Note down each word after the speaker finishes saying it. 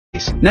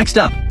case. Next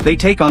up, they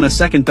take on a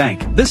second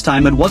bank. This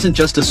time it wasn't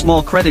just a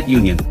small credit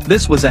union.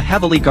 This was a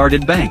heavily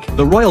guarded bank,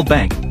 the Royal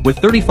Bank, with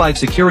 35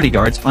 security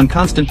guards on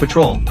constant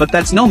patrol. But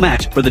that's no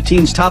match for the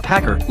team's top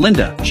hacker,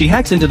 Linda. She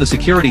hacks into the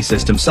security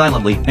system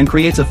silently and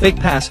creates a fake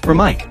pass for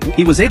Mike.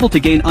 He was able to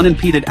gain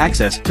unimpeded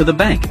access to the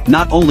bank.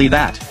 Not only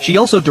that, she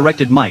also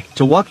directed Mike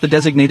to walk the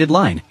designated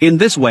line. In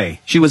this way,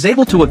 she was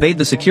able to evade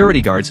the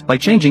security guards by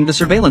changing the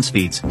surveillance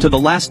feeds to the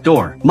last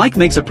door. Mike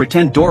makes a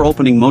pretend door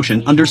opening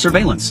motion under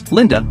surveillance.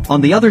 Linda,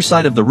 on the other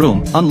side of the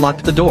room,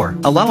 unlocked the door,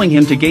 allowing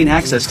him to gain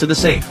access to the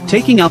safe.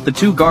 Taking out the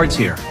two guards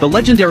here, the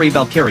legendary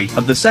Valkyrie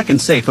of the second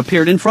safe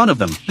appeared in front of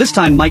them. This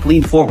time Mike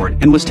leaned forward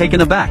and was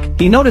taken aback.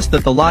 He noticed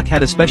that the lock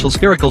had a special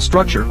spherical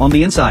structure on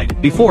the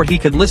inside. Before he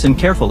could listen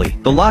carefully,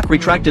 the lock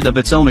retracted of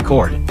its own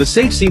accord. The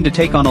safe seemed to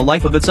take on a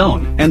life of its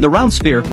own, and the round sphere